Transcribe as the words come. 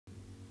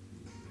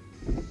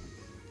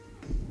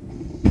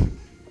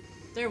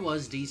There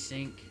was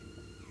desync.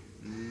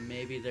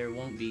 Maybe there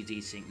won't be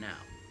desync now.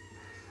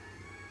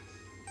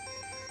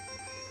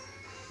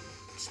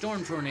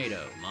 Storm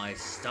Tornado, my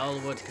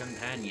stalwart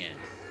companion.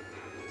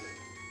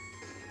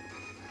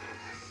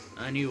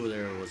 I knew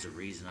there was a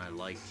reason I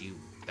liked you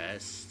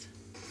best.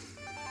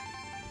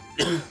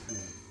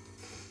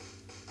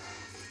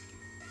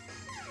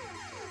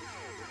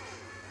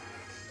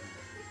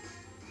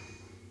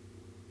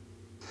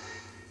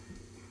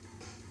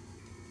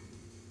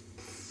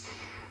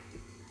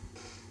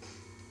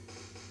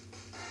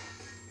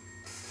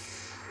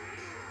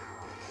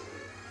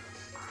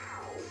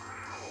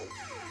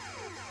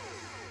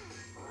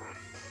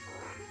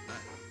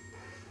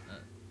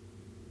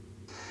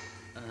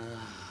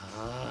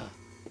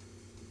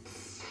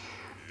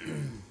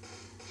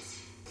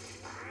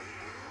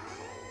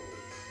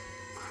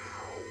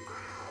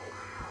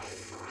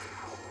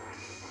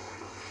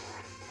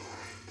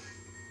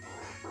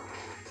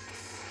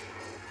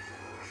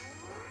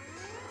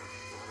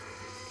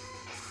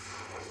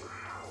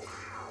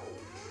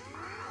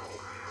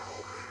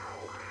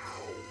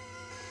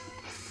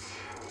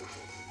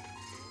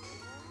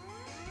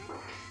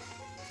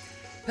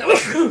 Not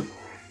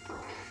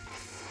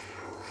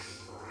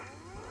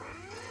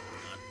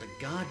the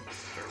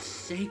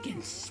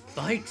god-forsaken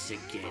spikes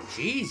again,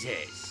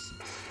 Jesus!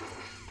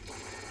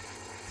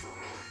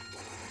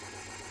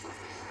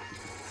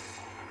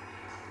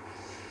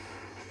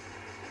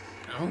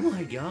 Oh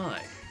my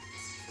god.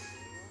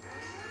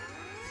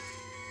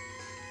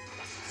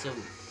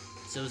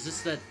 So is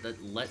this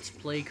that Let's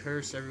Play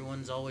curse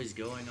everyone's always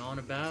going on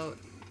about?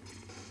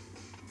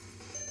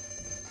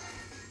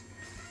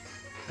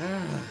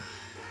 Ah.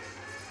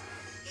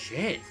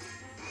 Shit.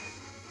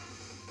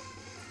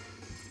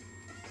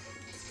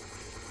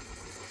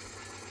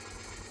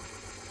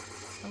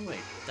 Oh wait,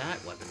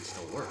 that weapon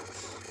still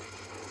works.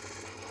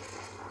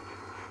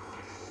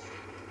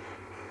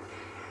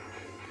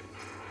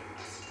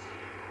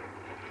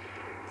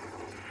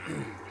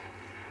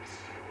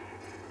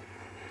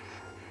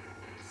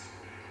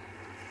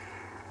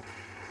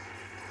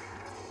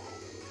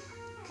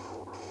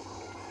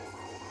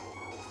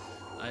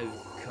 I've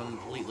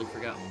completely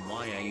forgotten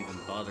why I even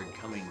bothered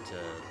coming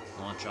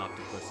to launch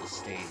Octopus's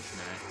stage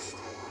next.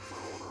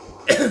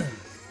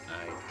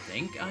 I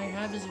think I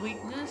have his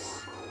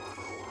weakness?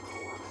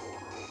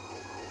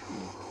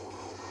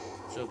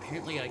 So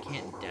apparently I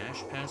can't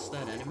dash past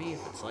that enemy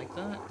if it's like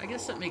that? I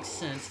guess that makes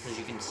sense, because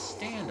you can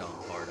stand on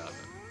part of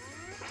him.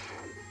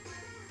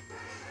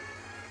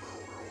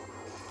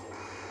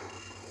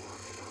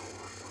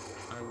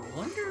 I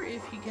wonder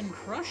if he can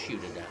crush you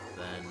to death,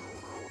 then.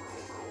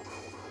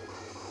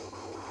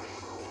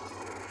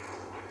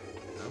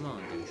 Come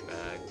on,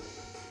 douchebag.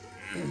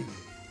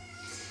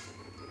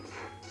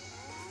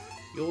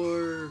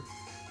 Your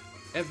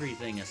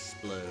everything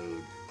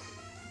explode.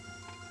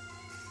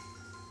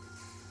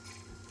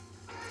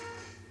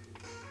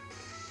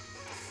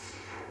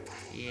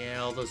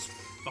 Yeah, all those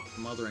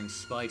fuck-mothering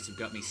spikes have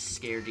got me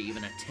scared to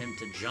even attempt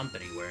to jump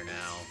anywhere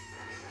now.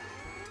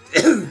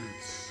 It's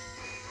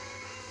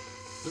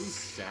a little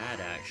sad,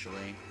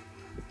 actually.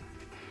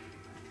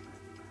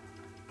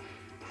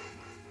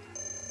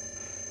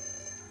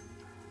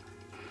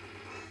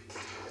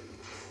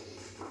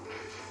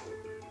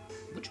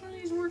 Which one of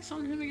these works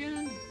on him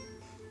again?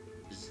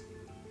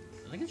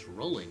 I think it's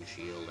Rolling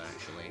Shield,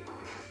 actually.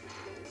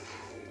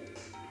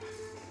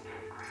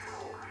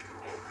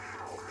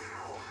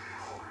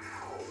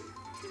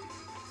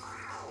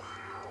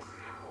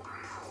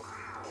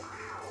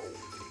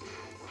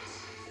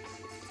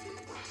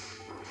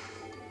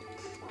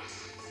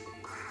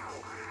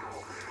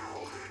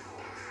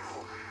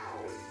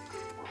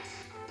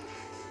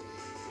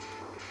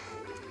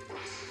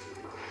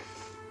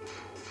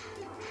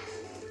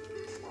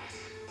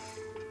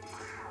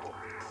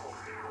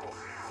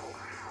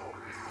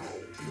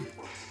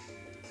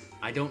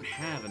 I don't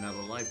have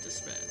another life to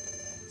spend,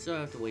 so I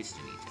have to waste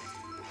anything.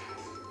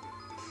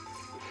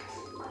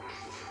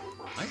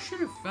 I should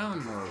have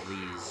found more of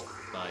these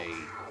by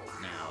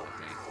now,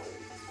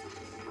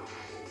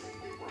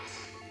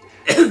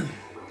 I think.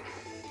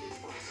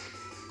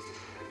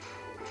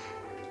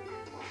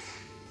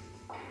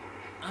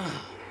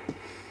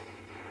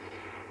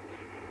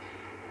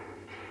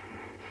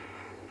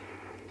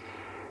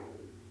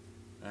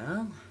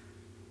 Well,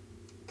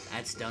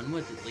 that's done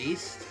with at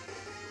least.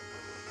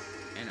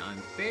 And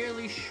I'm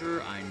fairly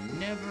sure I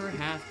never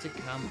have to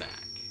come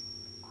back.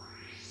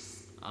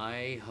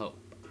 I hope.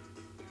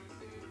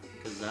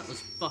 Because that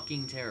was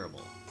fucking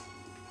terrible.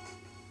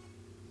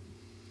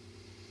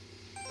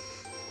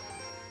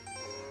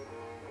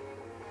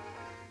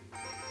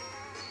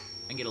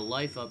 And get a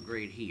life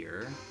upgrade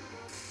here.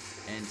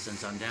 And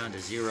since I'm down to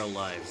 0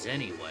 lives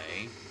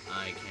anyway,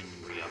 I can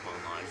re-up on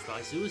lives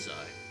by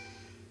suicide.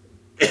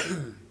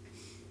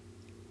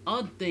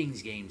 Odd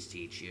things games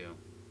teach you.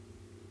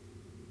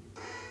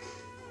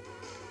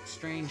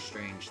 Strange,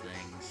 strange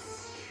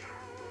things.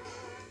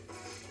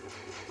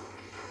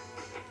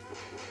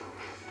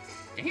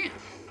 Damn,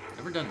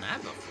 never done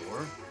that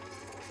before.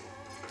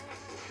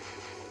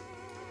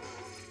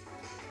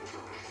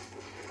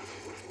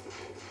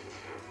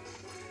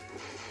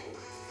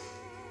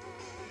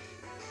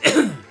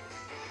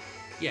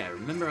 Yeah,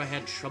 remember I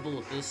had trouble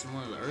with this in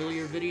one of the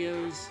earlier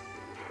videos?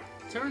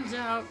 Turns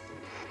out,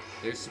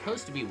 there's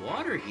supposed to be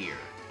water here,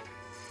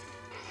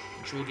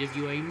 which will give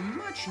you a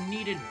much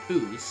needed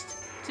boost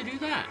to do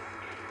that.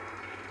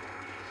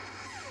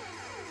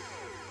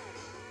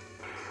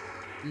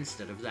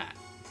 Instead of that.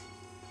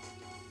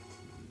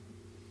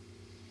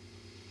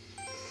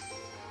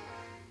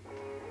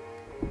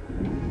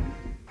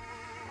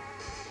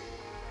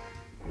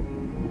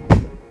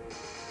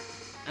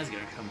 That's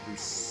gonna come through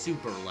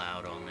super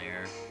loud on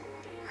there.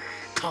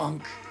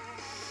 Conk!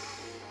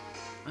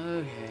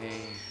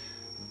 Okay.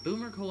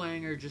 Boomer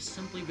Koanger just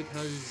simply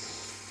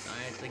because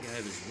I think I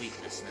have his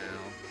weakness now.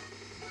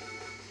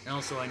 And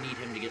also I need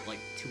him to get like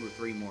 2 or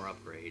 3 more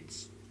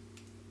upgrades.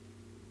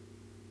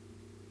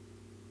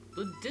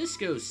 The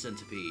Disco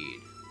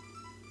Centipede.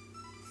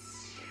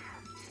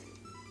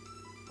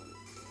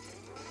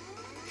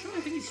 Actually,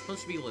 I think he's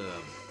supposed to be like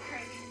a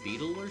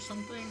beetle or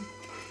something.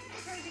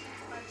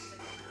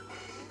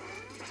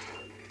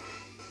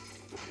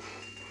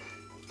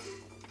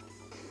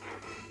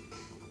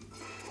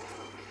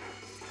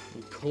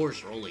 Of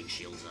course, Rolling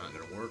Shield's not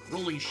gonna work.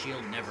 Rolling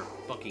Shield never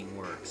fucking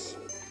works.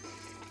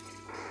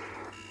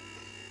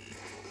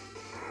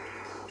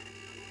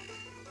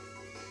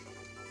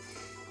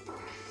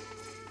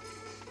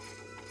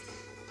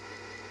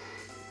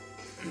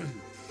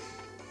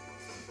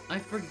 I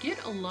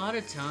forget a lot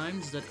of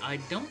times that I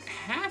don't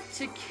have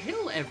to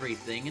kill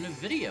everything in a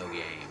video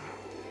game.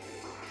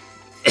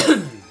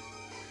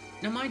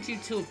 Now, mind you,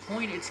 to a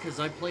point, it's because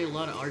I play a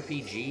lot of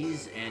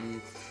RPGs,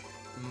 and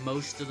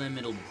most of them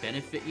it'll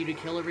benefit you to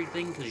kill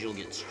everything, because you'll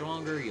get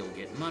stronger, you'll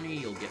get money,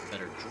 you'll get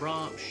better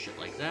drops, shit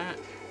like that.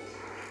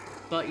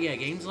 But yeah,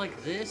 games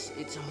like this,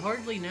 it's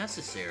hardly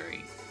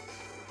necessary.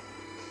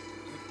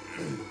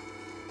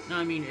 Now,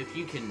 I mean, if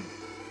you can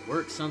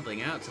work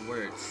something out to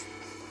where it's,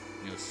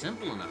 you know,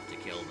 simple enough to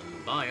kill them,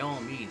 by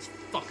all means,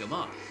 fuck them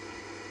up.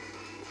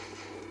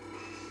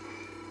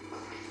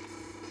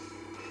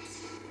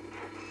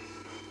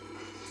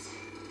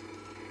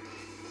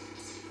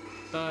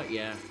 But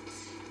yeah,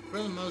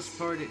 for the most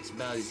part, it's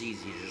about as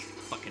easy to just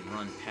fucking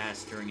run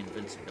past during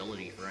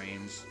invincibility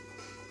frames.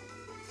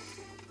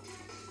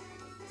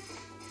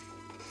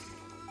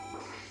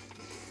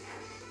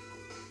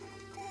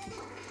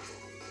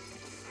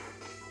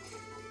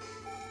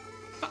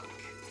 Fuck.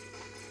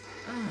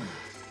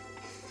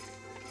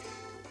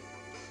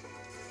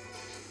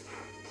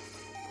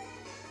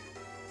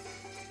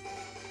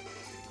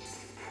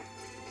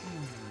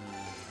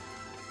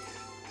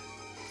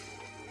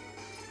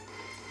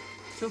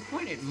 To a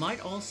point, it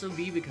might also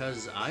be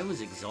because I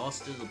was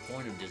exhausted to the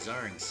point of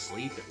desiring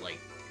sleep at, like,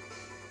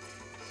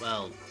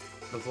 well,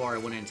 before I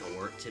went into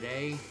work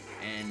today,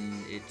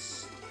 and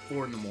it's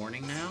 4 in the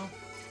morning now.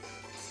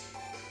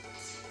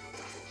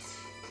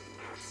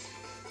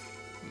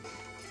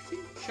 See,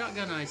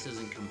 Shotgun Ice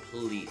isn't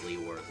completely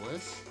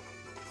worthless.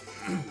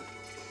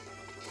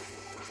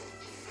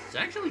 It's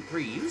actually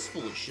pretty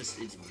useful, it's just,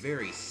 it's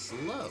very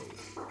slow.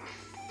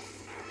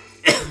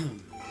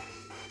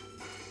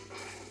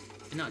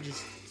 And not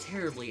just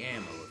terribly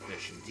ammo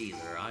efficient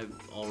either. I've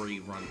already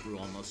run through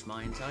almost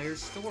my entire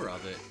store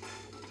of it.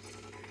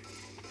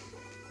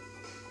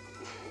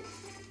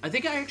 I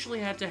think I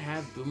actually had to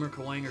have Boomer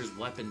Koanger's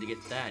weapon to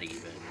get that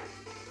even.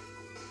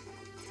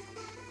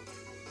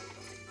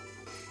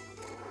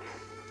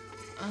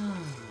 Oh.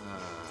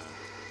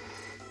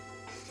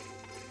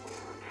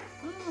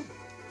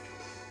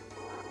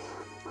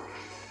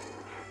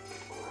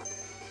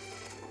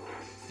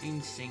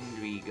 Things seem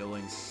to be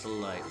going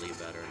slightly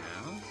better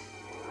now.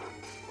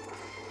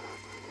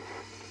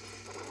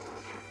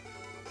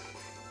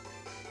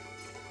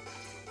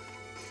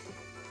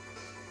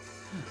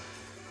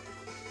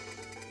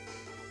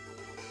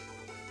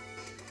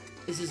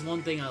 This is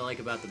one thing I like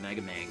about the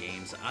Mega Man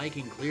games. I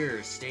can clear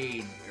a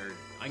stage, or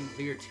I can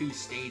clear 2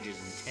 stages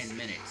in 10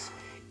 minutes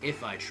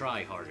if I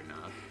try hard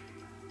enough.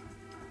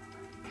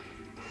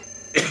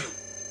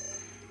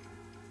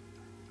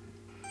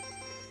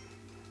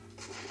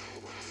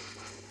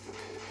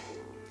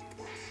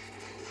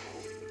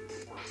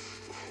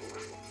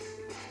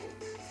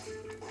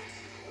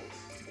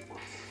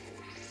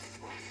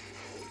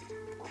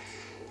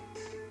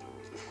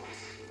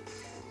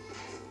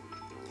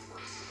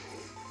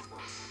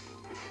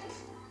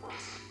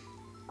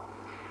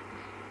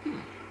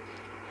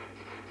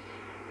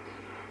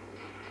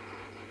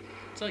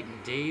 It's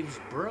like Dave's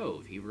bro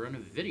if he run a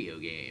video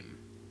game.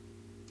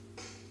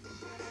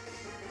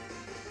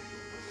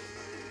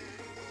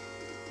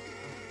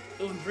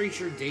 Though I'm pretty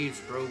sure Dave's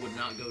bro would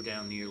not go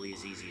down nearly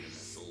as easy to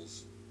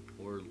missiles,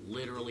 or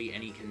literally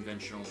any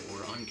conventional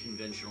or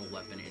unconventional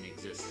weapon in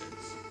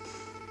existence.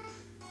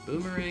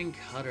 Boomerang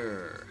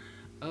Cutter.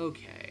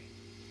 Okay.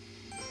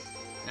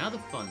 Now the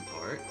fun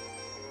part,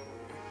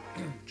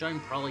 which I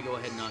can probably go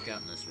ahead and knock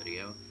out in this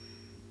video.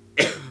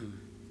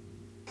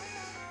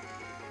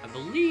 I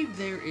believe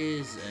there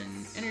is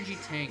an energy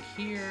tank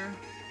here.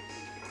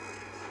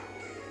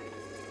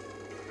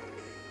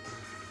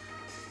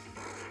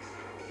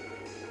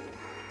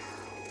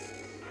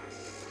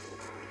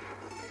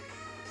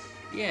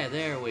 Yeah,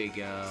 there we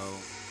go.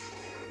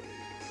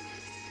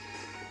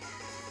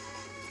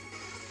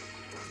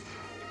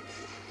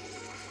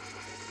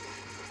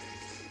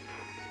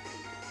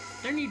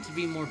 There need to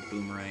be more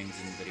boomerangs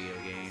in video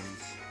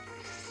games.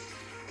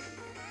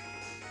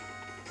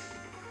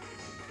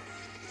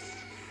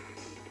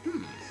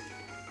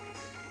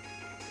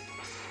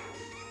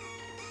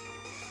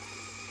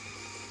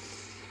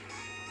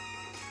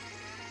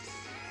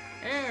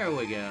 There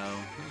we go. I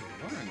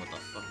was wondering what the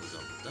fuck was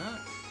up with that.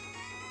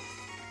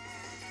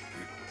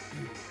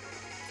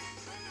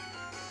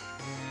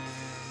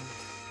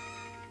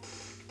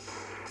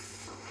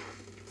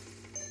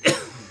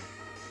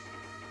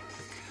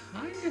 I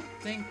kind of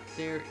think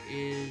there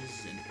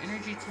is an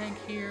energy tank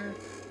here,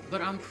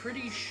 but I'm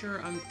pretty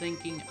sure I'm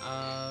thinking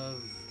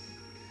of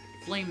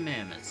Flame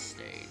Mammoth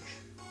stage.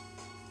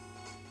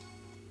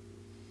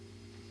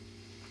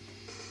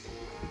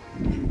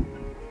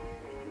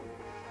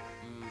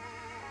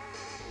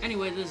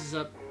 Anyway, this is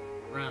up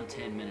around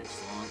 10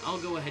 minutes long.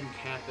 I'll go ahead and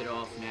cap it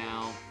off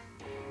now.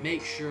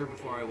 Make sure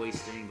before I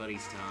waste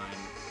anybody's time.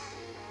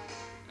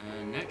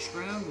 Next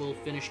round, we'll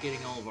finish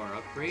getting all of our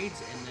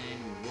upgrades and then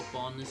whoop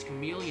on this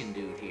chameleon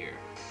dude here.